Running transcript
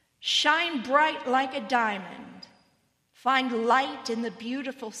Shine bright like a diamond. Find light in the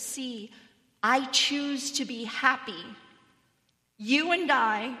beautiful sea. I choose to be happy. You and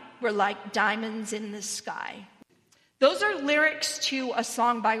I were like diamonds in the sky. Those are lyrics to a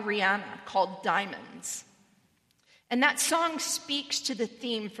song by Rihanna called Diamonds. And that song speaks to the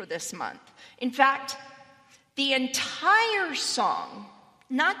theme for this month. In fact, the entire song,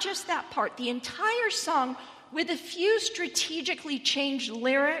 not just that part, the entire song with a few strategically changed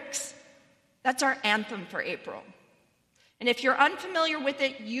lyrics, that's our anthem for April. And if you're unfamiliar with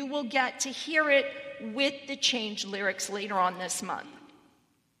it, you will get to hear it with the changed lyrics later on this month.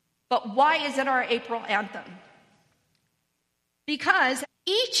 But why is it our April anthem? Because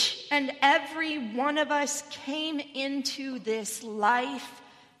each and every one of us came into this life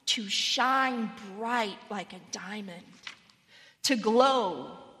to shine bright like a diamond, to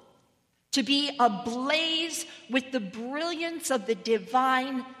glow, to be ablaze with the brilliance of the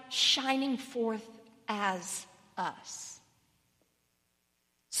divine shining forth as us.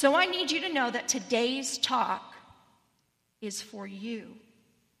 So I need you to know that today's talk is for you.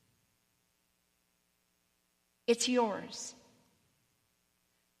 It's yours.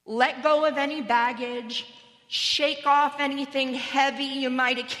 Let go of any baggage. Shake off anything heavy you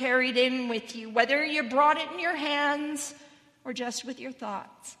might have carried in with you, whether you brought it in your hands or just with your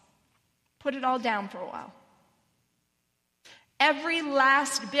thoughts. Put it all down for a while. Every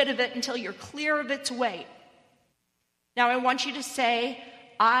last bit of it until you're clear of its weight. Now I want you to say,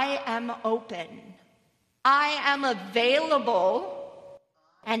 I am open. I am available.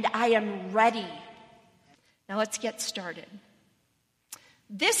 And I am ready. Now let's get started.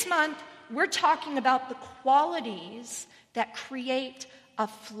 This month, we're talking about the qualities that create a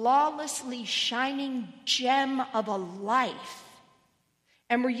flawlessly shining gem of a life.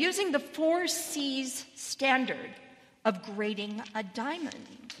 And we're using the 4 C's standard of grading a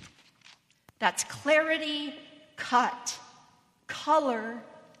diamond. That's clarity, cut, color,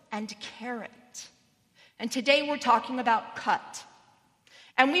 and carat. And today we're talking about cut.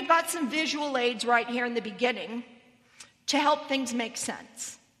 And we've got some visual aids right here in the beginning to help things make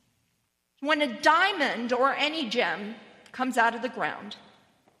sense. When a diamond or any gem comes out of the ground,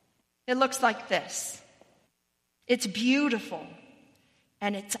 it looks like this. It's beautiful,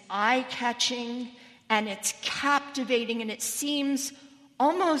 and it's eye-catching, and it's captivating, and it seems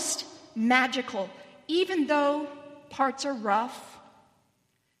almost magical, even though parts are rough,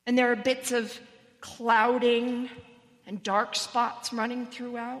 and there are bits of clouding and dark spots running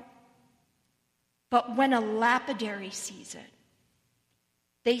throughout. But when a lapidary sees it,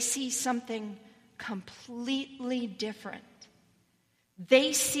 they see something completely different.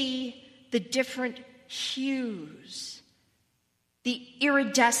 They see the different hues, the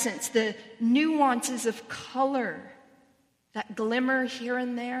iridescence, the nuances of color that glimmer here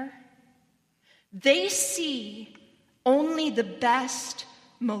and there. They see only the best,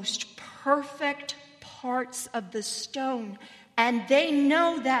 most perfect parts of the stone, and they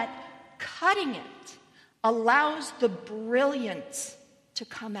know that cutting it allows the brilliance to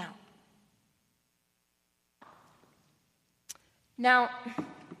come out. Now,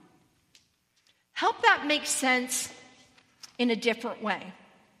 help that make sense in a different way.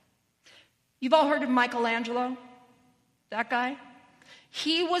 You've all heard of Michelangelo? That guy?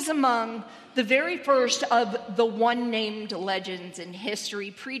 He was among the very first of the one-named legends in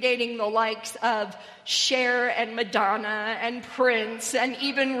history, predating the likes of Cher and Madonna and Prince and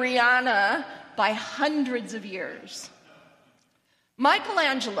even Rihanna by hundreds of years.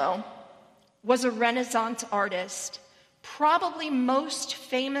 Michelangelo was a Renaissance artist, probably most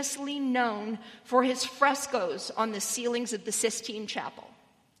famously known for his frescoes on the ceilings of the Sistine Chapel.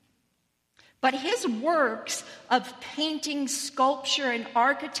 But his works of painting, sculpture, and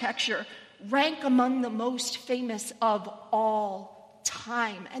architecture rank among the most famous of all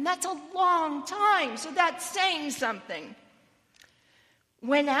time. And that's a long time, so that's saying something.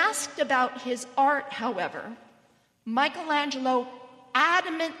 When asked about his art, however, Michelangelo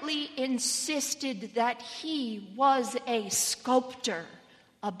adamantly insisted that he was a sculptor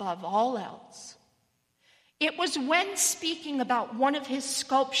above all else. It was when speaking about one of his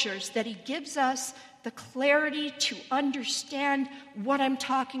sculptures that he gives us the clarity to understand what I'm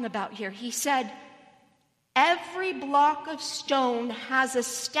talking about here. He said, "Every block of stone has a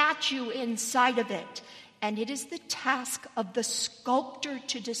statue inside of it, and it is the task of the sculptor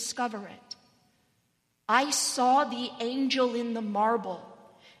to discover it. I saw the angel in the marble,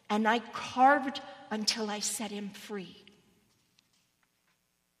 and I carved until I set him free."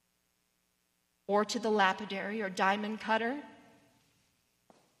 Or to the lapidary or diamond cutter,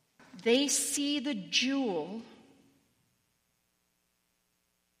 they see the jewel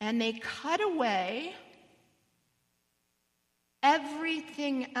and they cut away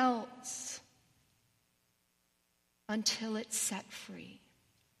everything else until it's set free.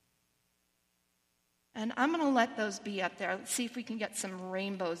 And I'm going to let those be up there. Let's see if we can get some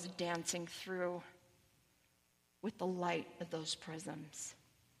rainbows dancing through with the light of those prisms.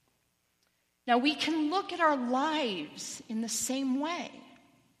 Now, we can look at our lives in the same way.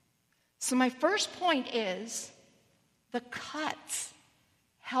 So my first point is the cuts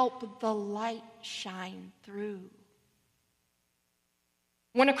help the light shine through.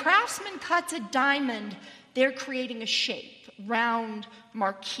 When a craftsman cuts a diamond, they're creating a shape, round,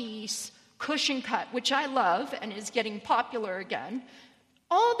 marquise, cushion cut, which I love and is getting popular again.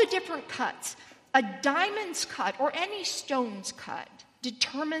 All the different cuts. A diamond's cut, or any stone's cut,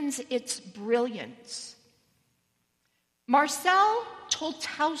 determines its brilliance. Marcel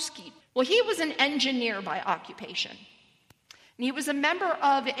Toltowski, well, he was an engineer by occupation. And he was a member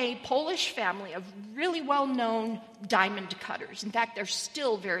of a Polish family of really well-known diamond cutters. In fact, they're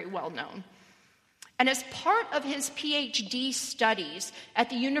still very well-known. And as part of his PhD studies at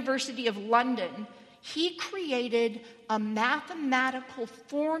the University of London, he created a mathematical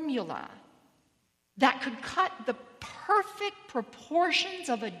formula that could cut the perfect proportions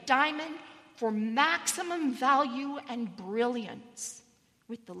of a diamond for maximum value and brilliance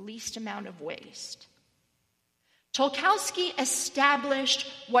with the least amount of waste. Tolkowski established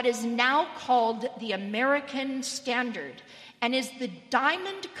what is now called the American standard and is the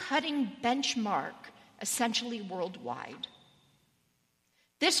diamond cutting benchmark essentially worldwide.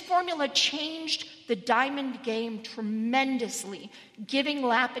 This formula changed the diamond game tremendously, giving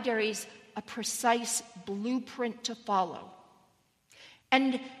lapidaries a precise blueprint to follow.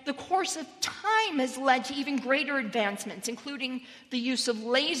 And the course of time has led to even greater advancements, including the use of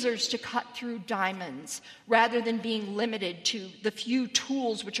lasers to cut through diamonds, rather than being limited to the few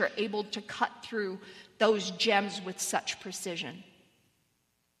tools which are able to cut through those gems with such precision.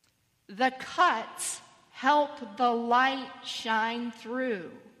 The cuts help the light shine through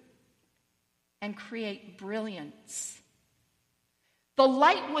and create brilliance. The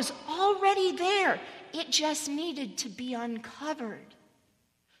light was already there. It just needed to be uncovered.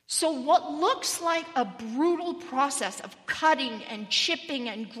 So what looks like a brutal process of cutting and chipping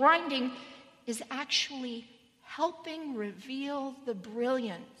and grinding is actually helping reveal the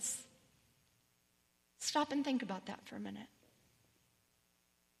brilliance. Stop and think about that for a minute.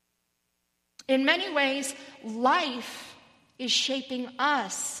 In many ways, life is shaping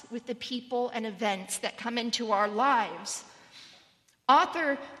us with the people and events that come into our lives.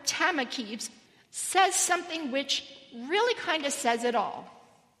 Author Tamakives says something which really kind of says it all.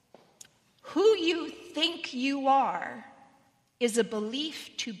 Who you think you are is a belief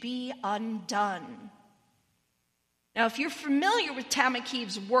to be undone. Now, if you're familiar with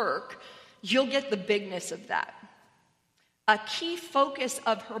Tamakives' work, you'll get the bigness of that. A key focus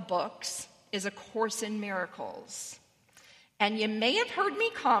of her books is A Course in Miracles. And you may have heard me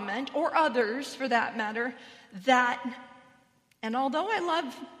comment, or others for that matter, that, and although I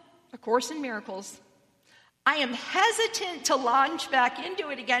love A Course in Miracles, I am hesitant to launch back into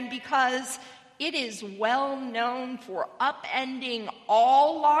it again because it is well known for upending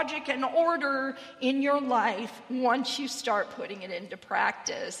all logic and order in your life once you start putting it into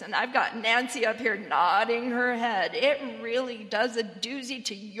practice. And I've got Nancy up here nodding her head. It really does a doozy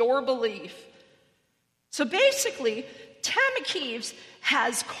to your belief. So basically, Tamakives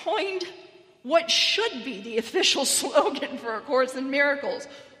has coined what should be the official slogan for A Course in Miracles.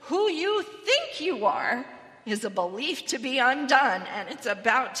 Who you think you are is a belief to be undone, and it's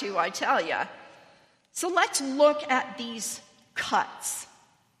about to, I tell you. So let's look at these cuts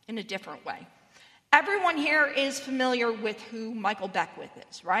in a different way. Everyone here is familiar with who Michael Beckwith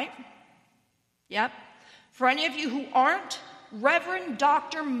is, right? Yep. For any of you who aren't, Reverend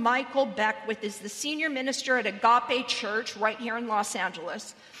Dr. Michael Beckwith is the senior minister at Agape Church right here in Los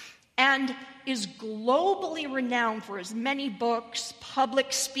Angeles, and is globally renowned for his many books,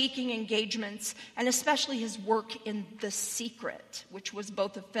 public speaking engagements, and especially his work in The Secret, which was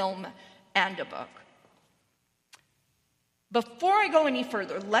both a film and a book. Before I go any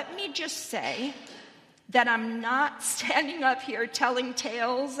further, let me just say that I'm not standing up here telling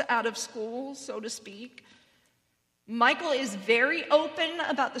tales out of school, so to speak. Michael is very open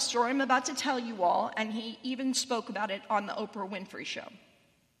about the story I'm about to tell you all, and he even spoke about it on the Oprah Winfrey Show.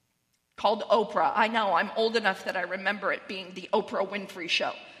 Called Oprah. I know, I'm old enough that I remember it being the Oprah Winfrey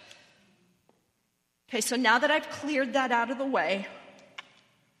Show. Okay, so now that I've cleared that out of the way,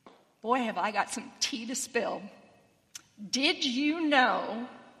 boy, have I got some tea to spill. Did you know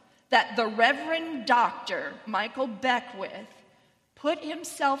that the Reverend Dr. Michael Beckwith put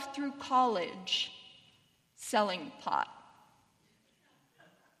himself through college selling pot.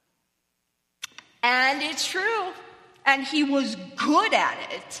 And it's true, and he was good at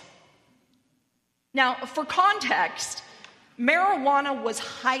it. Now, for context, marijuana was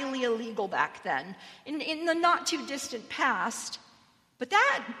highly illegal back then, in the not-too-distant past, but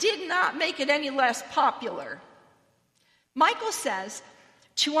that did not make it any less popular. Michael says,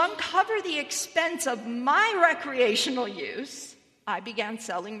 to uncover the expense of my recreational use, I began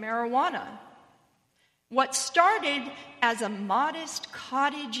selling marijuana. What started as a modest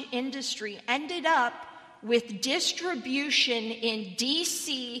cottage industry ended up with distribution in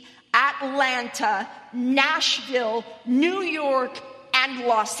D.C., Atlanta, Nashville, New York, and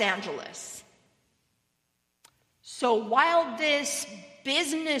Los Angeles. So while this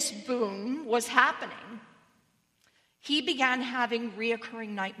business boom was happening, he began having reoccurring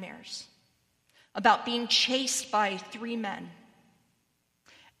nightmares about being chased by 3 men.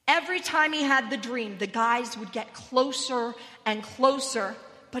 Every time he had the dream, the guys would get closer and closer,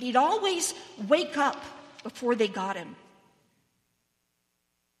 but he'd always wake up before they got him.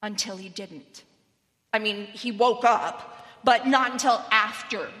 Until he didn't. I mean, he woke up, but not until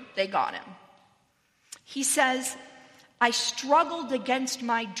after they got him. He says, I struggled against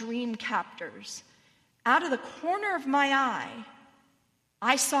my dream captors. Out of the corner of my eye,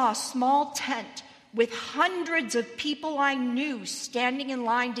 I saw a small tent with hundreds of people I knew standing in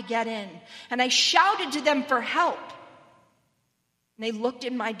line to get in. And I shouted to them for help. And they looked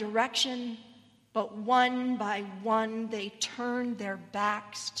in my direction, but one by one they turned their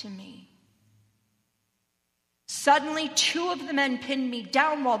backs to me. Suddenly, 2 of the men pinned me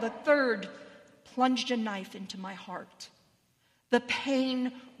down while the third plunged a knife into my heart. The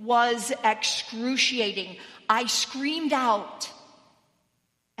pain was excruciating. I screamed out,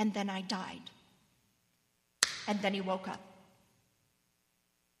 and then I died. And then he woke up.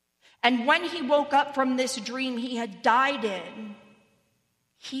 And when he woke up from this dream he had died in,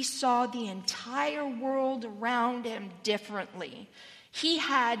 he saw the entire world around him differently. He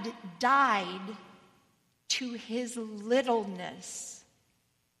had died to his littleness.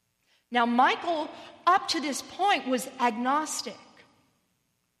 Now, Michael, up to this point, was agnostic.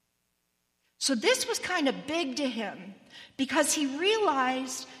 So this was kind of big to him because he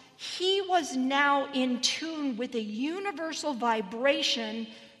realized he was now in tune with a universal vibration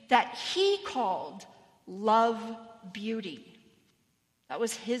that he called love beauty. That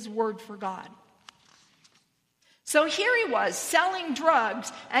was his word for God. So here he was selling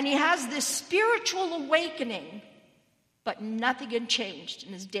drugs, and he has this spiritual awakening, but nothing had changed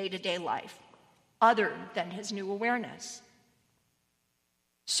in his day-to-day life other than his new awareness.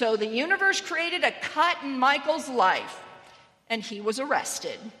 So the universe created a cut in Michael's life, and he was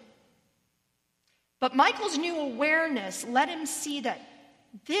arrested. But Michael's new awareness let him see that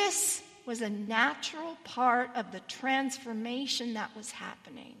this was a natural part of the transformation that was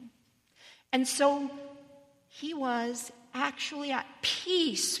happening. And so he was actually at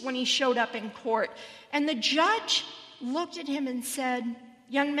peace when he showed up in court. And the judge looked at him and said,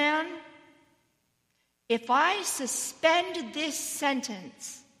 young man, if I suspend this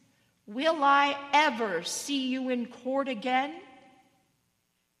sentence, will I ever see you in court again?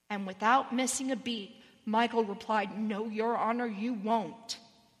 And without missing a beat, Michael replied, no, Your Honor, you won't.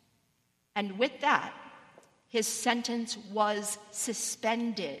 And with that, his sentence was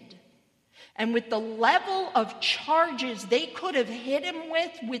suspended. And with the level of charges they could have hit him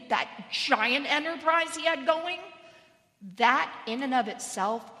with that giant enterprise he had going, that in and of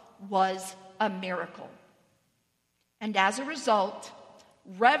itself was a miracle. And as a result,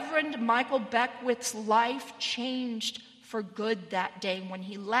 Reverend Michael Beckwith's life changed for good that day when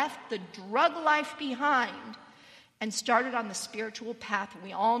he left the drug life behind and started on the spiritual path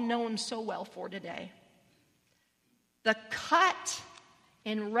we all know him so well for today. The cut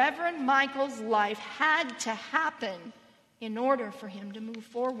in Reverend Michael's life had to happen in order for him to move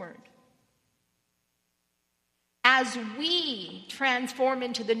forward. As we transform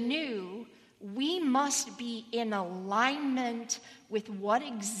into the new, we must be in alignment with what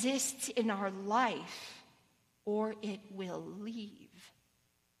exists in our life, or it will leave.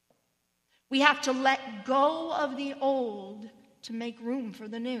 We have to let go of the old to make room for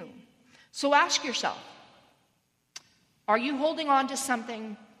the new. So ask yourself, are you holding on to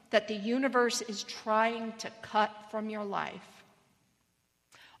something that the universe is trying to cut from your life?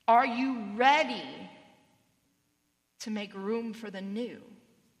 Are you ready to make room for the new?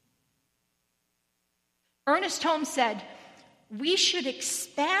 Ernest Holmes said, we should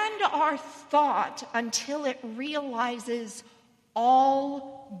expand our thought until it realizes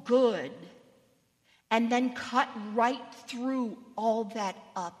all good, and then cut right through all that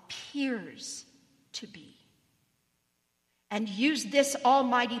appears to be. And use this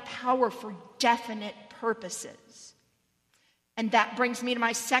almighty power for definite purposes. And that brings me to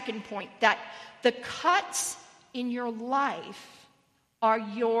my second point, that the cuts in your life are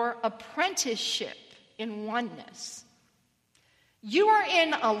your apprenticeship in oneness. You are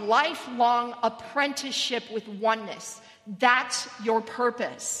in a lifelong apprenticeship with oneness. That's your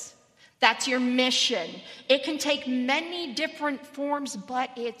purpose. That's your mission. It can take many different forms, but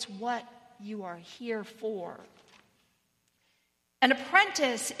it's what you are here for. An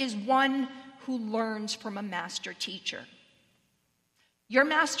apprentice is one who learns from a master teacher. Your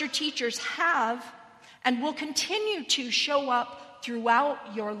master teachers have and will continue to show up throughout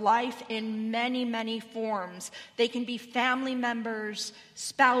your life in many, many forms. They can be family members,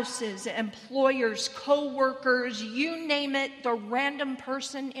 spouses, employers, co-workers, you name it, the random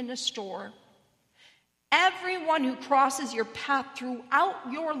person in a store. Everyone who crosses your path throughout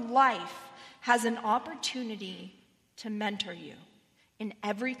your life has an opportunity to mentor you in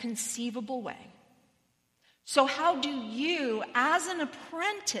every conceivable way. So how do you, as an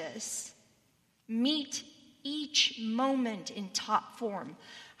apprentice, meet each moment in top form?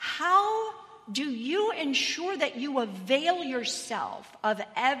 How do you ensure that you avail yourself of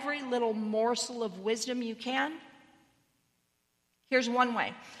every little morsel of wisdom you can? Here's one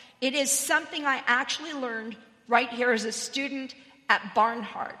way. It is something I actually learned right here as a student at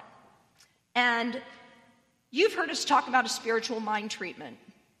Barnhart. And you've heard us talk about a spiritual mind treatment,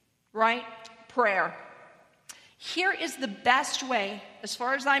 right? Prayer. Here is the best way, as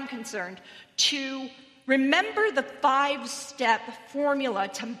far as I'm concerned, to remember the 5-step formula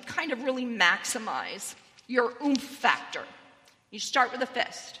to kind of really maximize your oomph factor. You start with a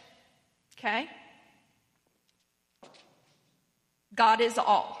fist, okay? God is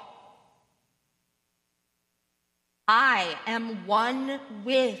all. I am one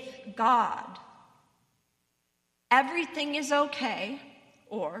with God. Everything is okay,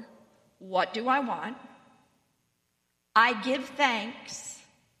 or what do I want? I give thanks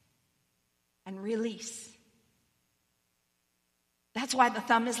and release. That's why the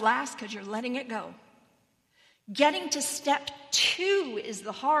thumb is last, because you're letting it go. Getting to step 2 is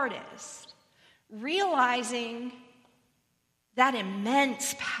the hardest. Realizing that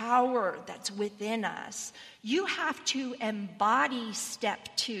immense power that's within us. You have to embody step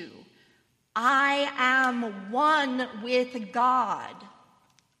 2. I am one with God.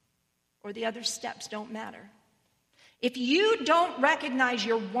 Or the other steps don't matter. If you don't recognize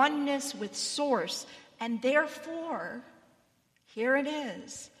your oneness with Source, and therefore, here it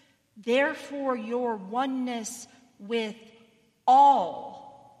is, therefore your oneness with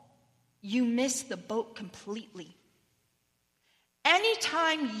all, you miss the boat completely.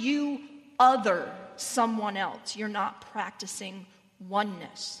 Anytime you other someone else, you're not practicing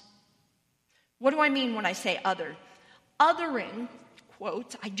oneness. What do I mean when I say other? Othering,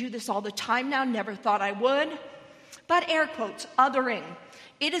 quote, I do this all the time now, never thought I would. But air quotes, othering.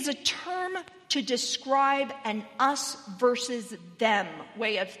 It is a term to describe an us versus them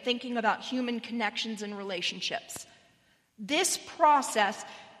way of thinking about human connections and relationships. This process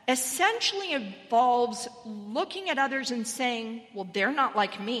essentially involves looking at others and saying, well, they're not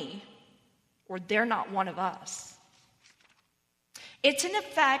like me, or they're not one of us. It's an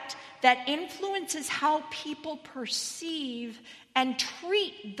effect that influences how people perceive and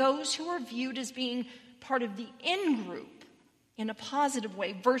treat those who are viewed as being part of the in-group in a positive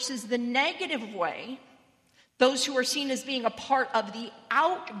way versus the negative way those who are seen as being a part of the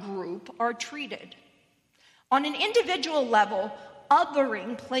out-group are treated. On an individual level,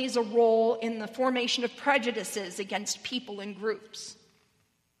 othering plays a role in the formation of prejudices against people and groups.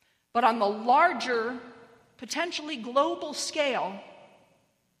 But on the larger, potentially global scale,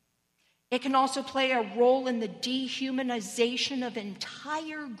 it can also play a role in the dehumanization of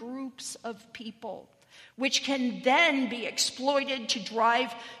entire groups of people, which can then be exploited to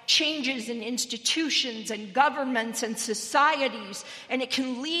drive changes in institutions and governments and societies, and it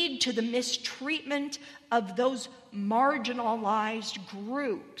can lead to the mistreatment of those marginalized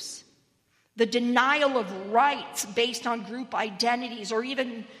groups, the denial of rights based on group identities, or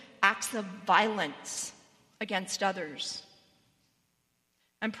even acts of violence against others.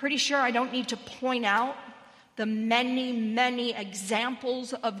 I'm pretty sure I don't need to point out the many, many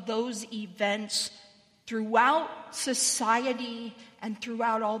examples of those events throughout society and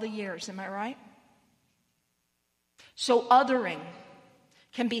throughout all the years. Am I right? So othering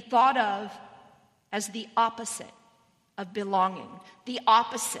can be thought of as the opposite of belonging, the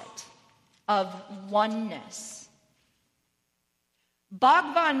opposite of oneness.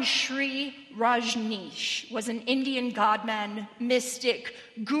 Bhagwan Sri Rajneesh was an Indian godman, mystic,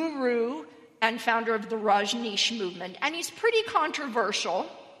 guru, and founder of the Rajneesh movement. And he's pretty controversial.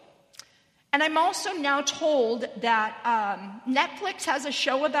 And I'm also now told that Netflix has a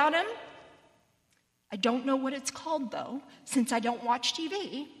show about him. I don't know what it's called, though, since I don't watch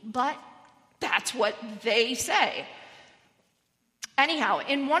TV, but that's what they say. Anyhow,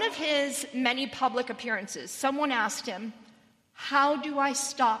 in one of his many public appearances, someone asked him, "How do I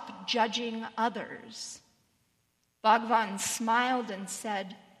stop judging others?" Bhagwan smiled and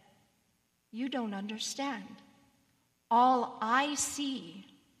said, "You don't understand. All I see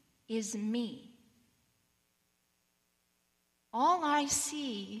is me. All I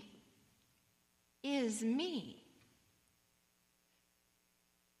see is me."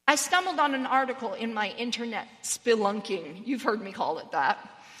 I stumbled on an article in my internet spelunking. You've heard me call it that.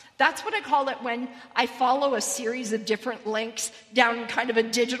 That's what I call it when I follow a series of different links down kind of a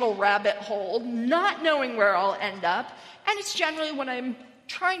digital rabbit hole, not knowing where I'll end up. And it's generally when I'm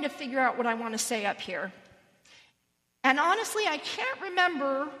trying to figure out what I want to say up here. And honestly, I can't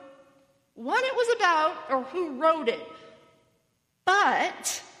remember what it was about or who wrote it.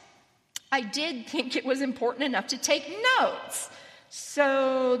 But I did think it was important enough to take notes.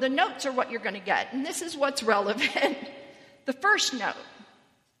 So the notes are what you're going to get. And this is what's relevant. The first note: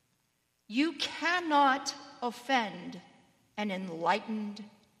 you cannot offend an enlightened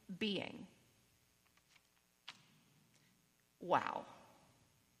being. Wow.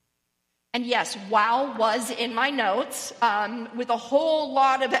 And yes, wow was in my notes with a whole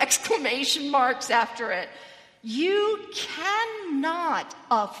lot of exclamation marks after it. You cannot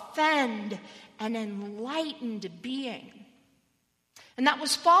offend an enlightened being. And that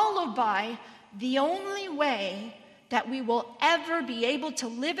was followed by the only way that we will ever be able to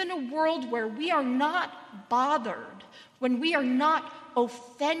live in a world where we are not bothered, when we are not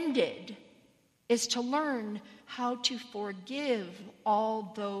offended, is to learn how to forgive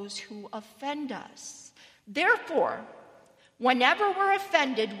all those who offend us. Therefore, whenever we're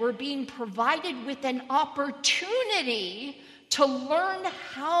offended, we're being provided with an opportunity to learn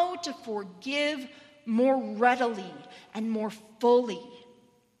how to forgive more readily and more fully.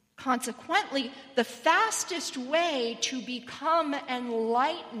 Consequently, the fastest way to become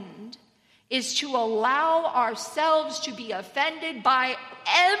enlightened is to allow ourselves to be offended by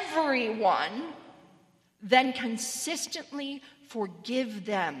everyone, then consistently forgive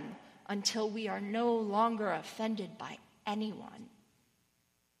them until we are no longer offended by anyone.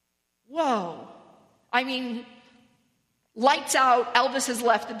 Whoa. I mean, lights out, Elvis has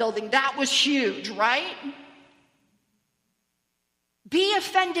left the building. That was huge, right? Be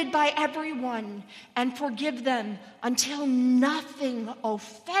offended by everyone and forgive them until nothing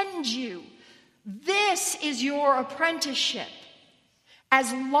offends you. This is your apprenticeship.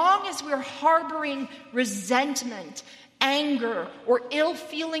 As long as we're harboring resentment, anger, or ill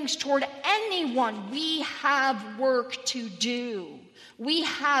feelings toward anyone, we have work to do. We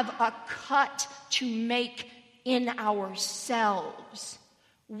have a cut to make in ourselves.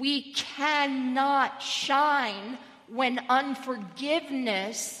 We cannot shine when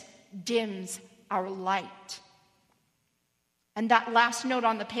unforgiveness dims our light. And that last note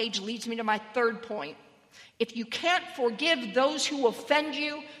on the page leads me to my third point. If you can't forgive those who offend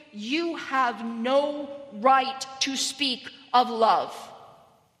you, you have no right to speak of love.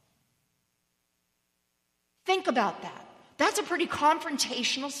 Think about that. That's a pretty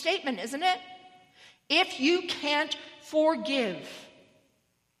confrontational statement, isn't it? If you can't forgive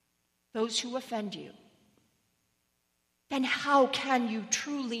those who offend you, then how can you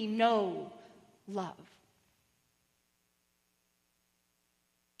truly know love?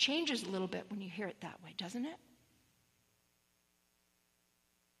 Changes a little bit when you hear it that way, doesn't it?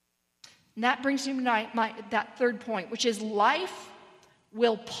 And that brings me to that third point, which is life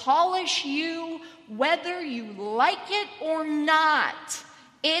will polish you whether you like it or not.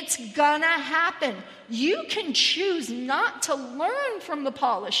 It's gonna happen. You can choose not to learn from the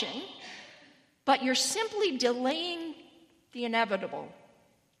polishing, but you're simply delaying the inevitable.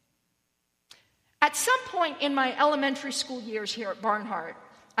 At some point in my elementary school years here at Barnhart,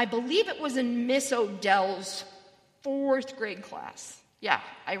 I believe it was in Miss Odell's 4th grade class. Yeah,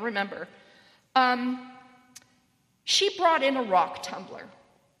 I remember. She brought in a rock tumbler.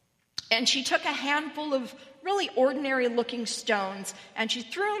 And she took a handful of really ordinary-looking stones, and she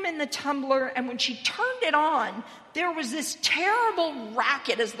threw them in the tumbler, and when she turned it on, there was this terrible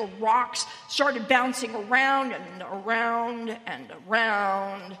racket as the rocks started bouncing around and around and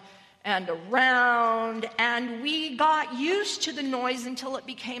around and around, and we got used to the noise until it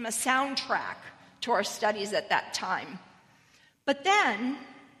became a soundtrack to our studies at that time. But then,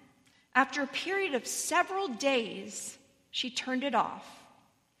 after a period of several days, she turned it off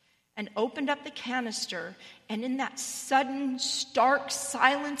and opened up the canister, and in that sudden, stark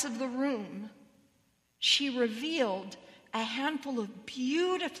silence of the room, she revealed a handful of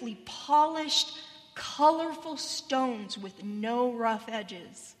beautifully polished, colorful stones with no rough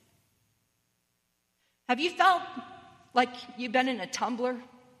edges. Have you felt like you've been in a tumbler?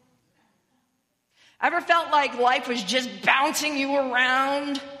 Ever felt like life was just bouncing you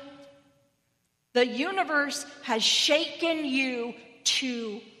around? The universe has shaken you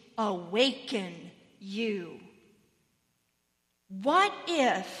to awaken you. What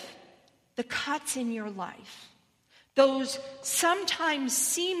if the cuts in your life, those sometimes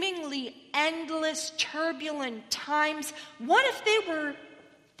seemingly endless, turbulent times, what if they were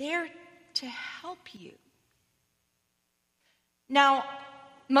there to help you? Now,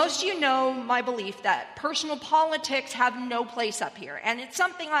 most of you know my belief that personal politics have no place up here, and it's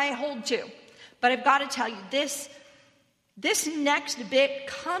something I hold to. But I've got to tell you, this next bit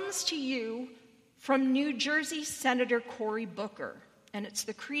comes to you from New Jersey Senator Cory Booker, and it's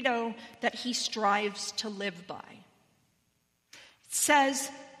the credo that he strives to live by. It says,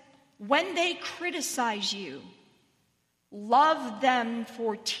 when they criticize you, love them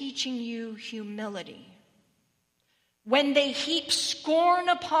for teaching you humility. When they heap scorn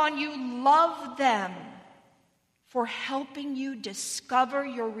upon you, love them for helping you discover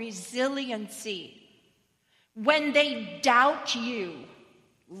your resiliency. When they doubt you,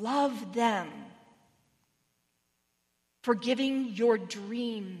 love them for giving your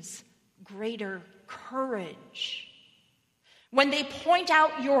dreams greater courage. When they point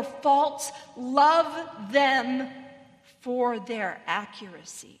out your faults, love them for their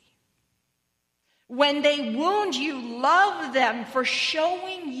accuracy. When they wound you, love them for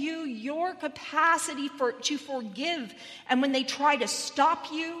showing you your capacity to forgive. And when they try to stop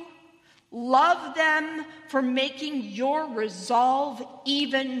you, love them for making your resolve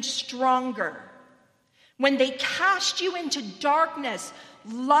even stronger. When they cast you into darkness,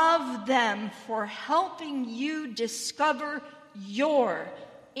 love them for helping you discover your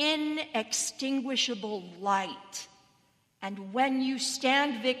inextinguishable light. And when you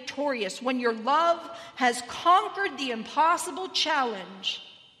stand victorious, when your love has conquered the impossible challenge,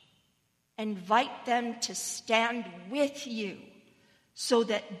 invite them to stand with you so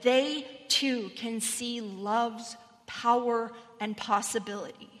that they too can see love's power and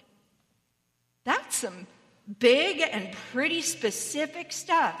possibility. That's some big and pretty specific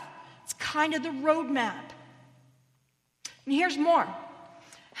stuff. It's kind of the roadmap. And here's more.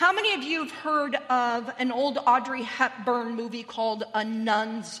 How many of you have heard of an old Audrey Hepburn movie called A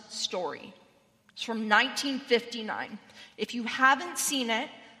Nun's Story? It's from 1959. If you haven't seen it,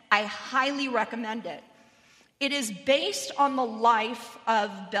 I highly recommend it. It is based on the life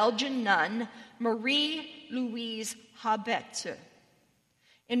of Belgian nun Marie-Louise Habetze.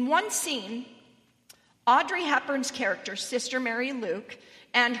 In one scene, Audrey Hepburn's character, Sister Mary Luke,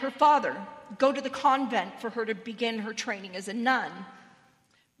 and her father go to the convent for her to begin her training as a nun,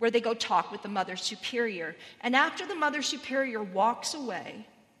 where they go talk with the Mother Superior. And after the Mother Superior walks away,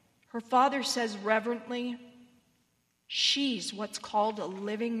 her father says reverently, "She's what's called a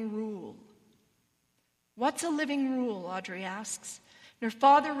living rule." "What's a living rule?" Audrey asks. And her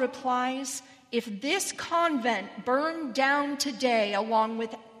father replies, "If this convent burned down today along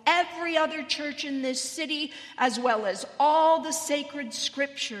with every other church in this city, as well as all the sacred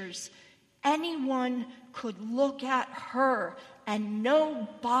scriptures, anyone could look at her and know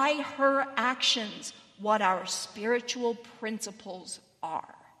by her actions what our spiritual principles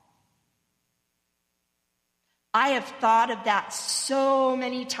are." I have thought of that so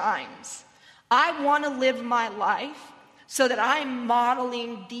many times. I want to live my life so that I'm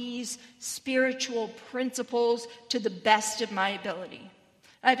modeling these spiritual principles to the best of my ability.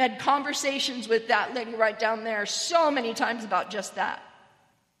 I've had conversations with that lady right down there so many times about just that.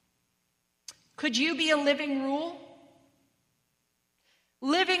 Could you be a living rule?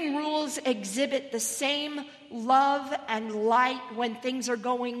 Living rules exhibit the same love and light when things are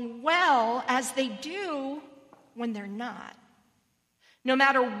going well as they do when they're not. No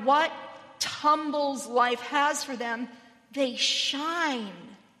matter what tumbles life has for them, they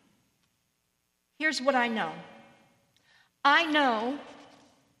shine. Here's what I know. I know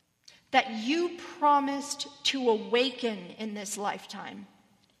that you promised to awaken in this lifetime.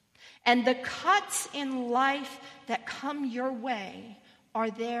 And the cuts in life that come your way are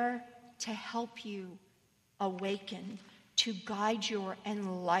there to help you awaken, to guide your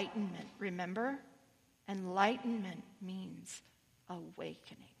enlightenment. Remember? Enlightenment means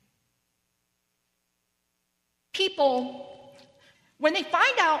awakening. People When they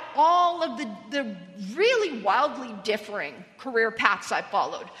find out all of the really wildly differing career paths I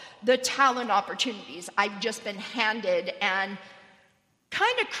followed, the talent opportunities I've just been handed, and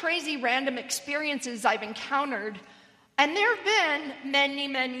kind of crazy random experiences I've encountered, and there have been many,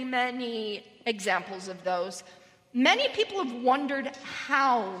 many, many examples of those, many people have wondered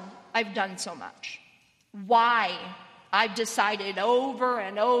how I've done so much, why I've decided over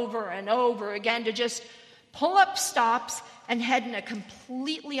and over and over again to just pull up stops and head in a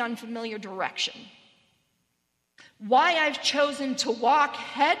completely unfamiliar direction. Why I've chosen to walk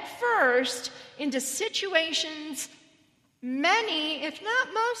headfirst into situations, many, if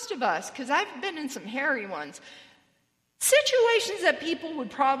not most of us, because I've been in some hairy ones, situations that people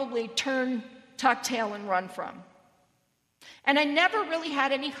would probably turn, tuck tail, and run from. And I never really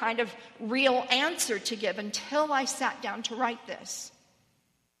had any kind of real answer to give until I sat down to write this.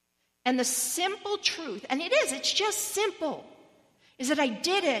 And the simple truth, and it's just simple, is that I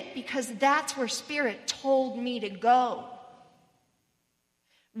did it because that's where Spirit told me to go.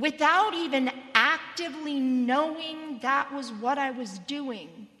 Without even actively knowing that was what I was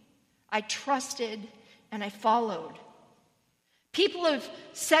doing, I trusted and I followed. People have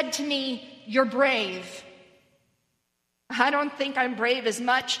said to me, "You're brave." I don't think I'm brave as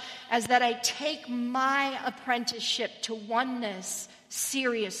much as that I take my apprenticeship to oneness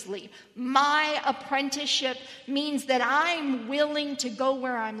seriously. My apprenticeship means that I'm willing to go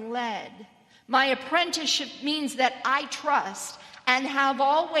where I'm led. My apprenticeship means that I trust and have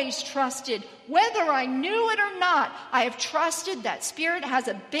always trusted, whether I knew it or not. I have trusted that Spirit has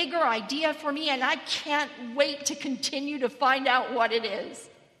a bigger idea for me, and I can't wait to continue to find out what it is.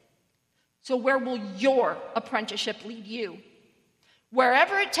 So where will your apprenticeship lead you?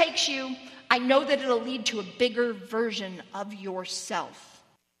 Wherever it takes you, I know that it'll lead to a bigger version of yourself.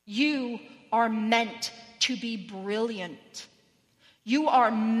 You are meant to be brilliant. You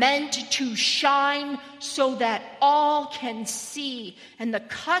are meant to shine so that all can see. And the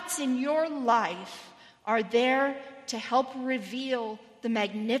cuts in your life are there to help reveal the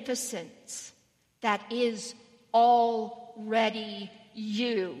magnificence that is already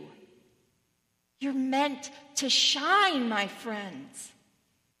you. You're meant to shine, my friends.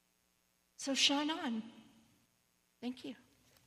 So shine on. Thank you.